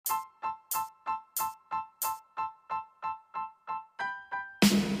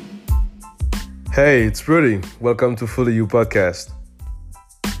Hey, it's Rudy. Welcome to Fully You Podcast.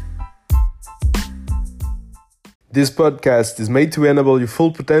 This podcast is made to enable your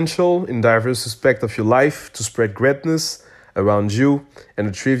full potential in diverse aspects of your life to spread greatness around you and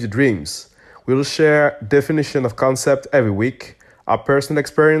achieve your dreams. We will share definition of concept every week, our personal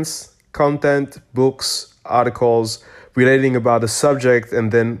experience, content, books, articles relating about the subject, and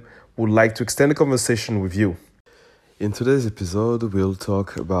then would like to extend a conversation with you. In today's episode, we'll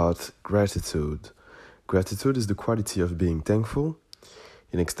talk about gratitude. Gratitude is the quality of being thankful.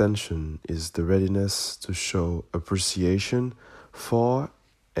 In extension, is the readiness to show appreciation for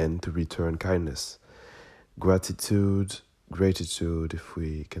and to return kindness. Gratitude, if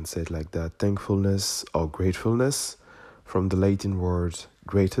we can say it like that, thankfulness or gratefulness, from the Latin word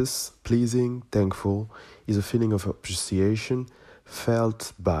gratus, pleasing, thankful, is a feeling of appreciation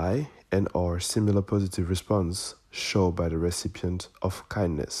felt by and or similar positive response shown by the recipient of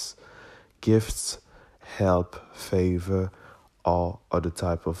kindness, gifts, help, favor, or other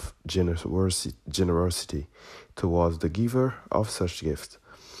type of generosity towards the giver of such gift.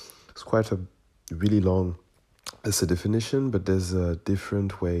 It's quite a really long definition, but there's a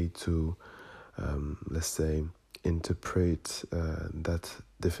different way to, interpret that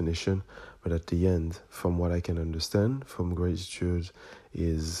definition. But at the end, from what I can understand from gratitude,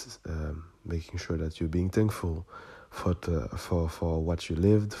 is making sure that you're being thankful for what you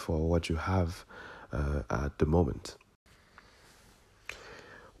lived, for what you have at the moment.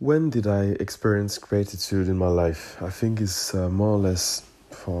 When did I experience gratitude in my life? I think it's more or less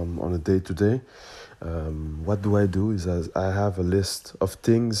from on a day-to-day. What do? Is I have a list of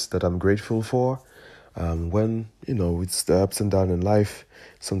things that I'm grateful for. When, it's the ups and downs in life,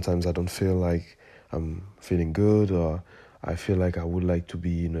 sometimes I don't feel like I'm feeling good, or I feel like I would like to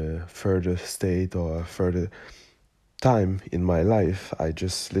be in a further state or a further time in my life. I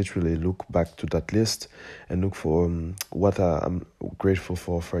just literally look back to that list and look for what I'm grateful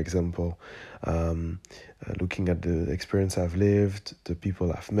for example, looking at the experience I've lived, the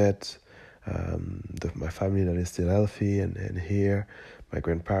people I've met, my family that is still healthy and here, my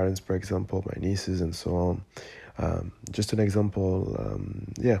grandparents, for example, my nieces and so on. Just an example,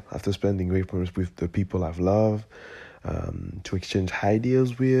 after spending great moments with the people I've loved, to exchange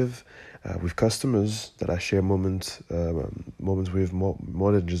ideas with customers that I share moments with,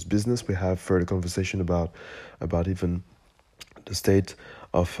 more than just business. We have further conversation about even the state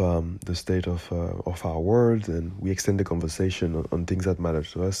of our world, and we extend the conversation on things that matter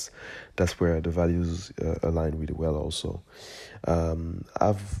to us. That's where the values align really well. Also,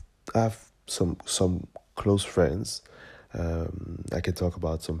 I've some close friends. I can talk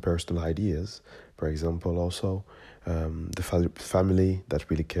about some personal ideas, for example. Also, the family that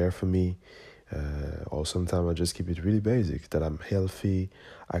really care for me, or sometimes I just keep it really basic, that I'm healthy,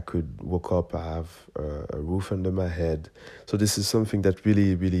 I could wake up, I have a roof under my head. So this is something that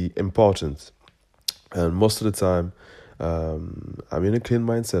really, really important. And most of the time, I'm in a clean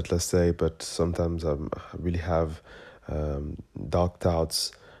mindset, let's say, but sometimes I really have dark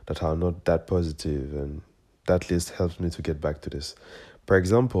thoughts that are not that positive, and that list helps me to get back to this. For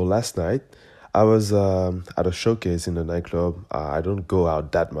example, last night, I was at a showcase in a nightclub. I don't go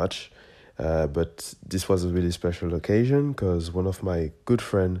out that much, but this was a really special occasion because one of my good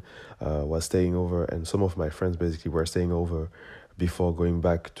friends was staying over, and some of my friends basically were staying over before going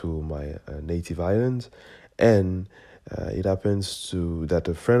back to my native island. And it happens that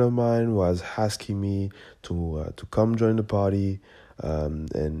a friend of mine was asking me to come join the party,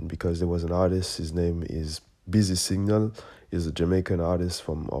 and because there was an artist, his name is Busy Signal, is a Jamaican artist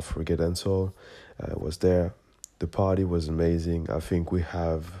of reggae dancehall, was there. The party was amazing. I think we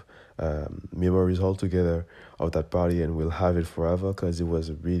have memories all together of that party, and we'll have it forever because it was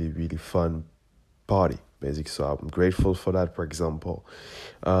a really, really fun party, basically. So I'm grateful for that, for example.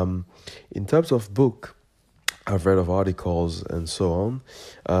 In terms of book, I've read of articles and so on.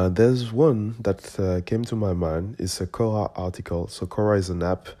 There's one that came to my mind. It's a Quora article. So Quora is an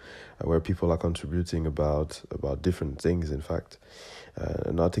app where people are contributing about different things, in fact.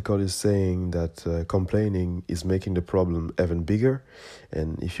 An article is saying that complaining is making the problem even bigger,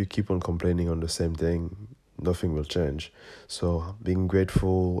 and if you keep on complaining on the same thing, nothing will change. So being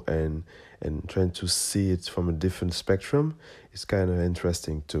grateful and trying to see it from a different spectrum is kind of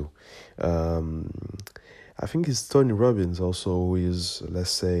interesting too. I think it's Tony Robbins also, who is, let's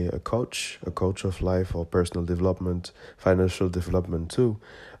say, a coach of life or personal development, financial development too,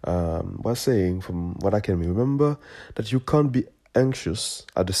 was saying, from what I can remember, that you can't be anxious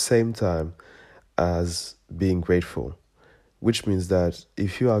at the same time as being grateful, which means that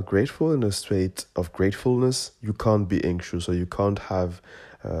if you are grateful in a state of gratefulness, you can't be anxious, or you can't have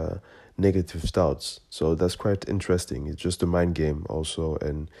negative thoughts. So that's quite interesting. It's just a mind game also,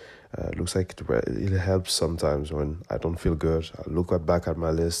 and looks like it helps sometimes when I don't feel good. I look back at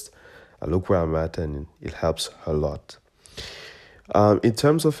my list, I look where I'm at, and it helps a lot. In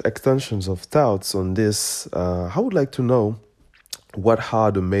terms of extensions of thoughts on this, I would like to know, what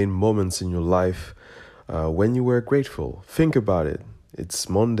are the main moments in your life when you were grateful? Think about it. It's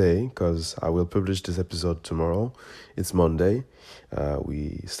Monday, because I will publish this episode tomorrow. It's Monday.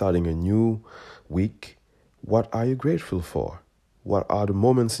 We starting a new week. What are you grateful for? What are the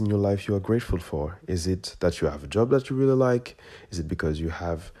moments in your life you are grateful for? Is it that you have a job that you really like? Is it because you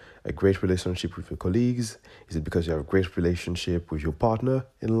have a great relationship with your colleagues? Is it because you have a great relationship with your partner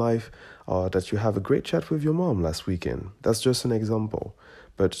in life? Or that you have a great chat with your mom last weekend? That's just an example.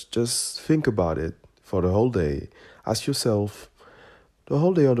 But just think about it for the whole day. Ask yourself, the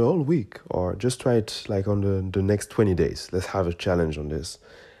whole day or the whole week, or just try it like on the next 20 days. Let's have a challenge on this.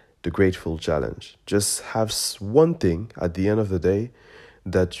 The grateful challenge. Just have one thing at the end of the day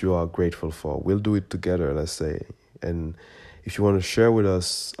that you are grateful for. We'll do it together, let's say. And if you want to share with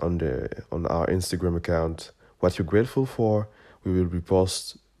us on our Instagram account what you're grateful for, we will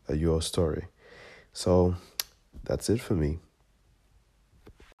repost your story. So that's it for me.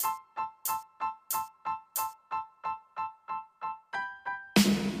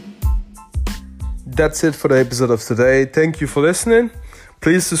 That's it for the episode of today. Thank you for listening.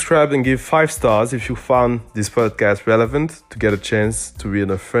 Please subscribe and give 5 stars if you found this podcast relevant, to get a chance to be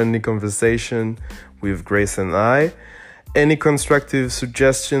in a friendly conversation with Grace and I. Any constructive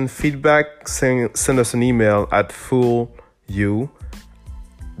suggestion, feedback, send us an email at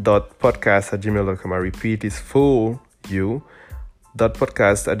foolyou.podcast@gmail.com. I repeat, it's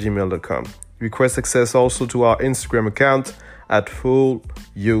foolyou.podcast@gmail.com. Request access also to our Instagram account at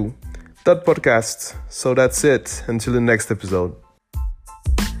foolyou.podcast. So that's it. Until the next episode.